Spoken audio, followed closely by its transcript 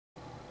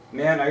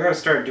Man, I gotta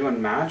start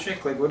doing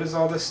magic? Like, what is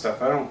all this stuff?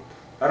 I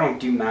don't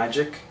do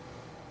magic.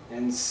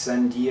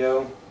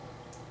 Incendio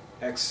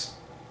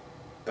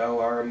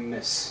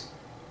Expelliarmus.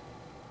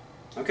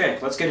 Okay,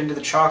 let's get into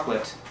the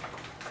chocolate.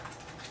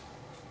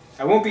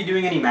 I won't be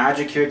doing any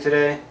magic here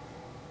today.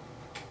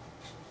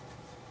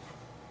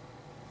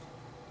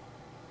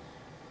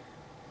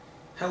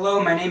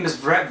 Hello, my name is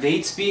Vret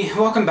Vatesby.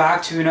 Welcome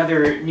back to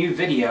another new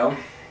video.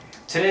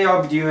 Today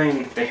I'll be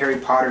doing the Harry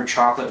Potter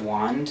chocolate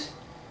wand.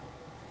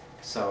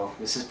 So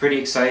this is pretty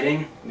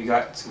exciting. We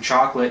got some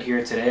chocolate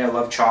here today. I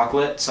love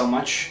chocolate so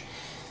much.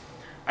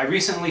 I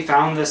recently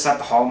found this at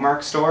the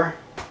Hallmark store,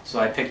 so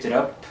I picked it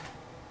up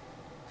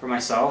for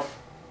myself.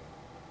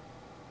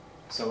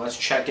 So let's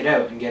check it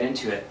out and get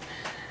into it.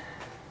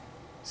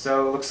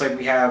 So it looks like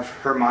we have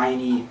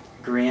Hermione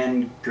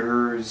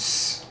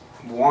Granger's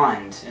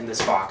wand in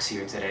this box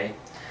here today.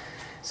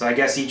 So I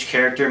guess each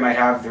character might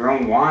have their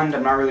own wand.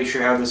 I'm not really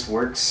sure how this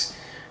works.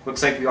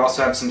 Looks like we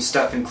also have some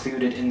stuff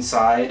included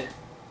inside.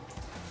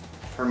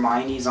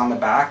 Hermione's on the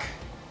back.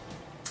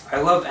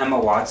 I love Emma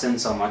Watson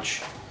so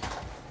much.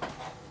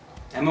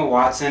 Emma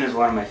Watson is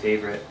one of my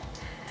favorite.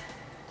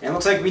 And it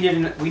looks like we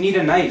need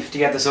a knife to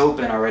get this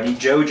open already.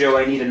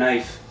 Jojo, I need a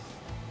knife.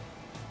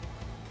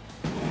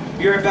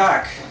 Be right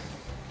back.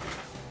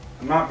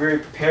 I'm not very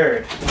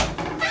prepared.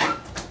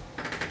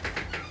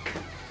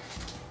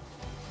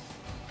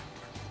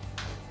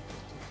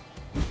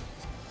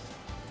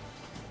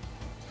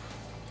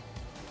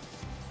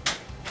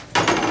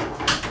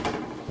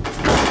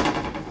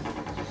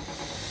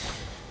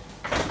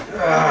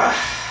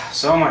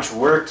 So much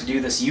work to do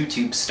this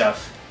YouTube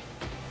stuff.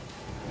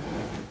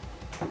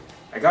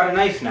 I got a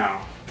knife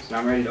now, so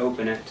I'm ready to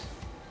open it.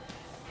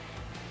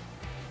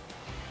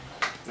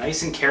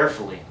 Nice and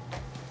carefully.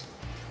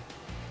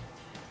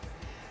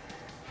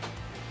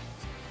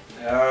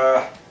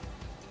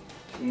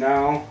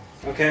 No.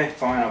 Okay,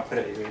 fine, I'll put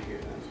it right here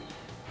then.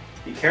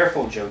 Be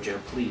careful, Jojo,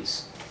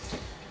 please.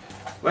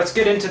 Let's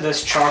get into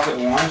this chocolate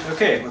wand.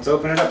 Okay, let's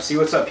open it up, see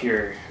what's up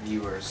here,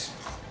 viewers.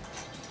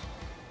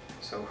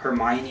 So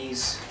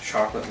Hermione's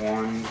chocolate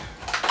wand.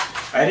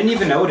 I didn't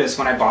even notice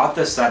when I bought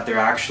this that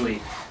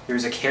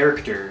there's a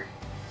character.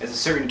 It's a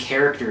certain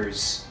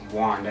character's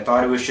wand. I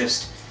thought it was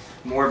just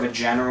more of a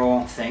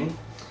general thing.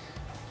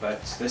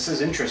 But this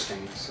is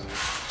interesting. So,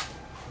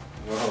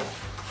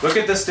 whoa. Look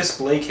at this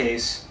display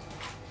case.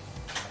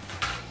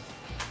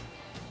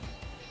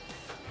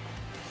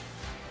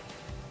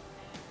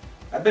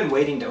 I've been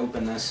waiting to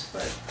open this,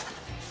 but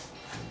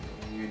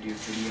I'm gonna do a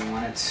video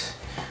on it.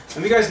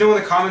 Let me guys know in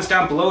the comments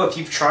down below if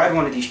you've tried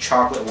one of these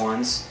chocolate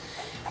ones.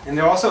 And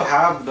they also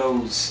have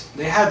those,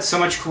 they had so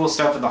much cool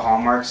stuff at the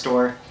Hallmark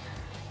store.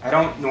 I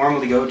don't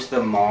normally go to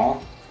the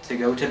mall to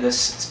go to this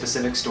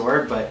specific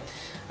store, but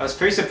I was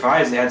pretty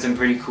surprised they had some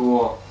pretty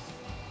cool,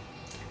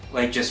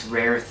 like just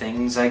rare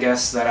things, I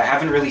guess, that I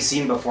haven't really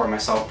seen before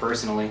myself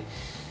personally.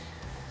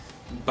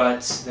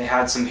 But they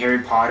had some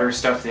Harry Potter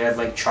stuff. They had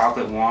like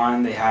chocolate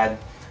wand, they had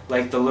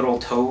like the little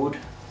toad,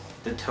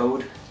 the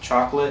toad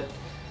chocolate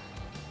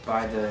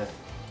by the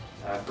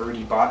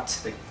Bertie Bott.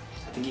 I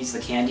think he's the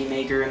candy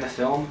maker in the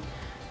film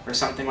or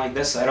something like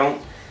this. I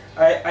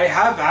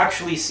have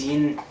actually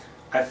seen,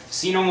 I've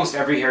seen almost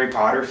every Harry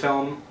Potter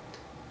film,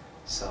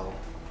 so,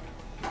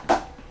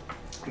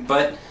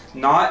 but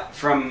not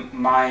from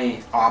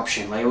my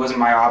option. Like, it wasn't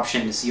my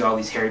option to see all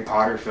these Harry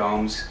Potter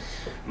films.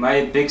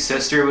 My big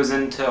sister was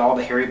into all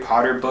the Harry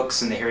Potter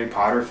books and the Harry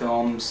Potter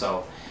films,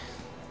 so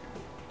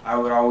I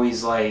would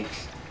always like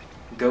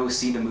go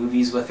see the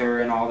movies with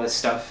her and all this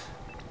stuff.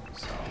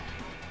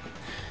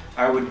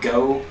 I would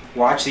go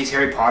watch these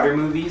Harry Potter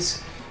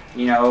movies,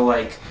 you know,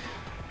 like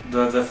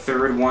the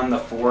third one, the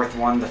fourth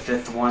one, the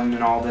fifth one,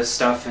 and all this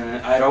stuff,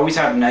 and I'd always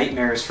have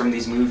nightmares from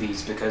these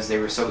movies because they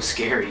were so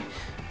scary.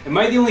 Am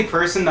I the only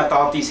person that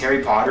thought these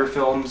Harry Potter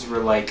films were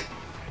like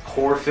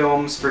horror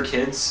films for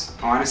kids,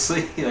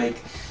 honestly? Like,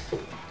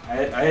 I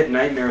had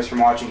nightmares from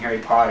watching Harry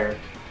Potter.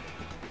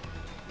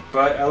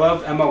 But I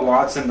love Emma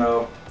Watson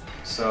though,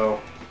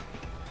 so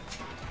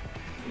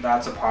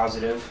that's a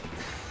positive.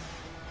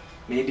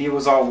 Maybe it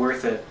was all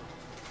worth it.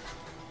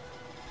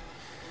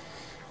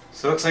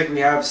 So it looks like we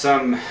have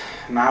some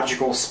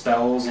magical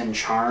spells and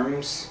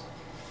charms.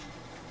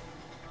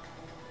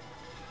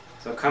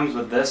 So it comes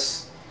with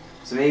this.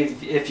 So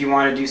maybe if you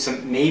want to do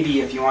some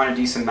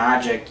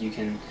magic, you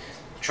can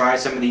try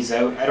some of these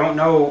out. I don't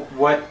know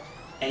what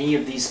any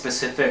of these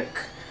specific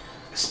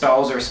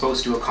spells are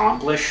supposed to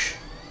accomplish,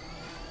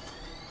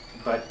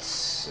 but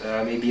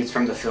maybe it's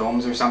from the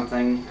films or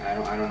something. I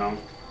don't know.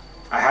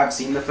 I have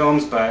seen the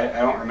films, but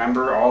I don't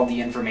remember all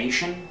the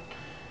information.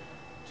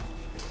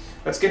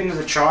 Let's get into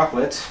the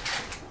chocolate.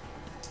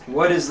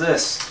 What is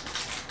this?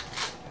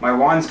 My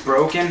wand's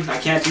broken. I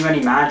can't do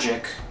any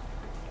magic.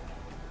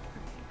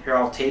 Here,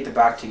 I'll tape it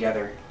back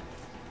together.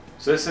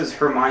 So this is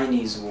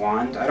Hermione's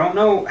wand. I don't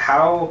know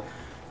how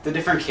the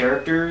different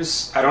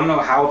characters, I don't know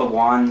how the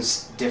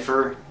wands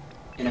differ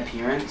in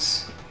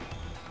appearance.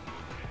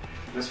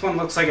 This one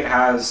looks like it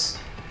has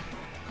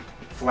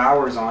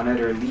flowers on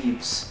it, or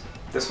leaves.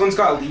 This one's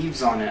got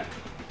leaves on it.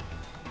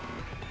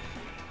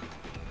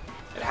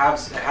 It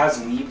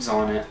has leaves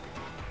on it.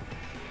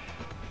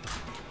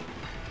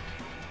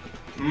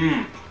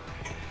 Mmm.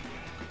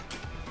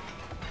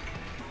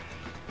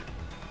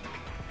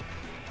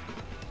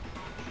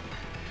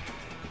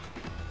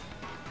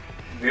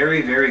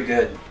 Very, very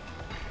good.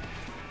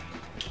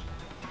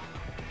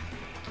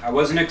 I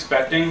wasn't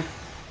expecting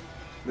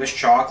this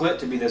chocolate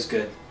to be this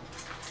good.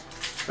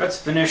 Let's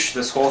finish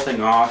this whole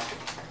thing off.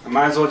 I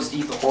might as well just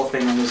eat the whole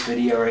thing in this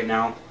video right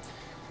now.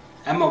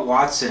 Emma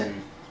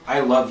Watson, I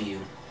love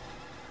you.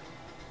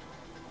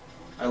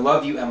 I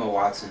love you, Emma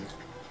Watson.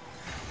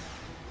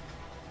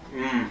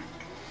 Mmm.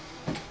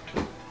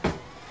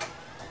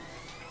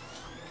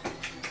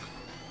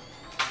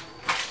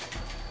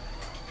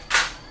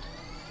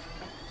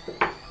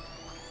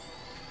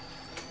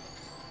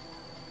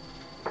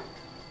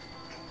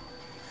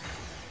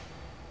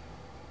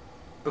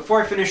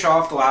 Before I finish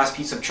off the last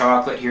piece of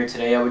chocolate here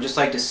today, I would just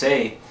like to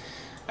say,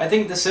 I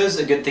think this is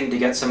a good thing to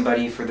get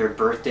somebody for their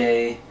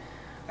birthday.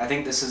 I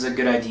think this is a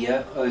good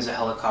idea. Oh, there's a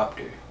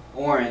helicopter.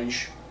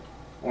 Orange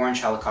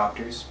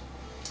helicopters.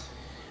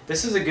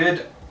 This is a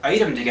good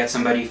item to get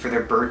somebody for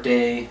their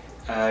birthday,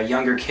 a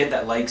younger kid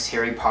that likes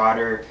Harry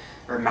Potter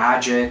or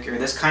magic or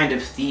this kind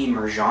of theme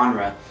or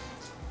genre.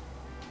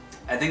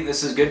 I think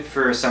this is good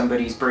for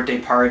somebody's birthday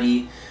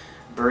party,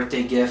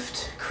 birthday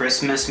gift,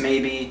 Christmas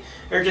maybe,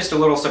 or just a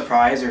little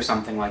surprise or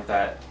something like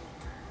that.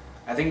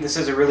 I think this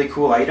is a really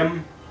cool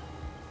item,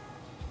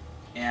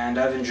 and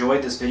I've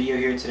enjoyed this video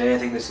here today. I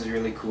think this is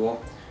really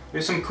cool.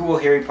 There's some cool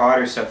Harry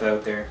Potter stuff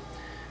out there.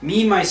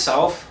 Me,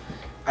 myself,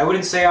 I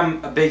wouldn't say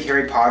I'm a big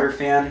Harry Potter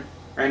fan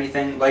or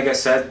anything. Like I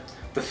said,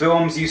 the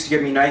films used to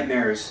give me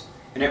nightmares,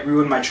 and it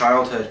ruined my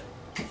childhood.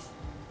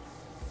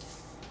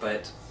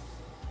 But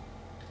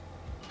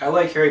I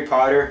like Harry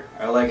Potter,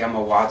 I like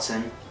Emma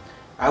Watson,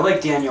 I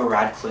like Daniel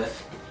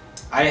Radcliffe.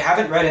 I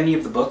haven't read any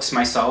of the books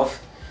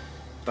myself,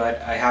 but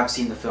I have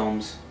seen the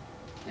films,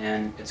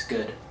 and it's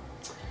good.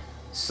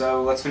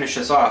 So let's finish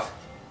this off.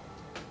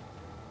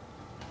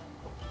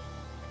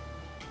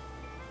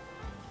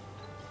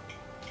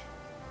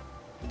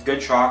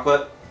 Good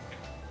chocolate.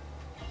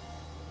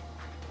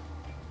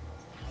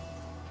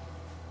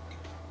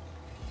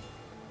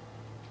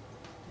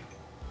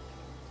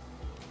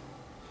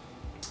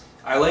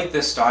 I like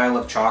this style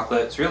of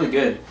chocolate. It's really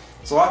good.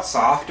 It's a lot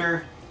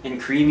softer and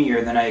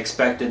creamier than I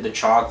expected the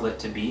chocolate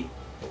to be.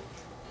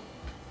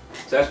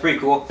 So that's pretty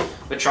cool.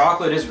 The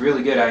chocolate is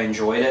really good. I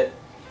enjoyed it.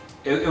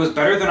 It was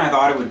better than I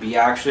thought it would be,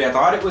 actually. I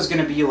thought it was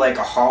going to be like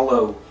a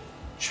hollow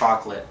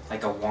chocolate,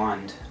 like a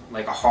wand,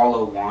 like a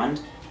hollow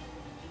wand.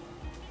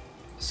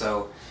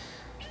 So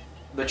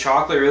the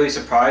chocolate really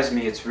surprised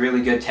me. It's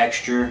really good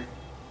texture,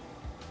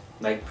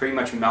 like pretty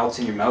much melts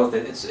in your mouth.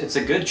 It's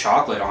a good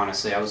chocolate,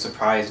 honestly. I was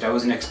surprised. I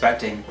wasn't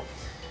expecting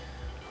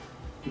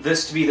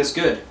this to be this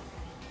good,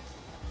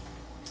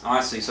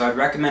 honestly. So I'd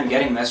recommend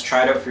getting this.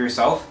 Try it out for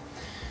yourself.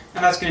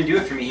 And that's going to do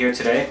it for me here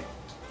today.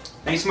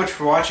 Thanks so much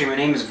for watching. My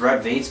name is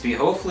Vret Vatesby.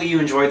 Hopefully you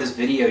enjoyed this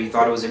video. You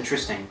thought it was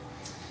interesting.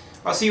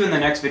 I'll see you in the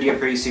next video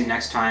pretty soon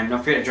next time. Don't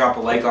forget to drop a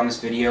like on this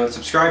video and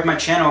subscribe to my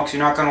channel because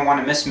you're not going to want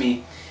to miss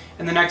me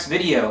in the next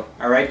video.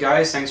 Alright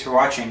guys, thanks for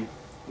watching.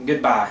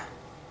 Goodbye.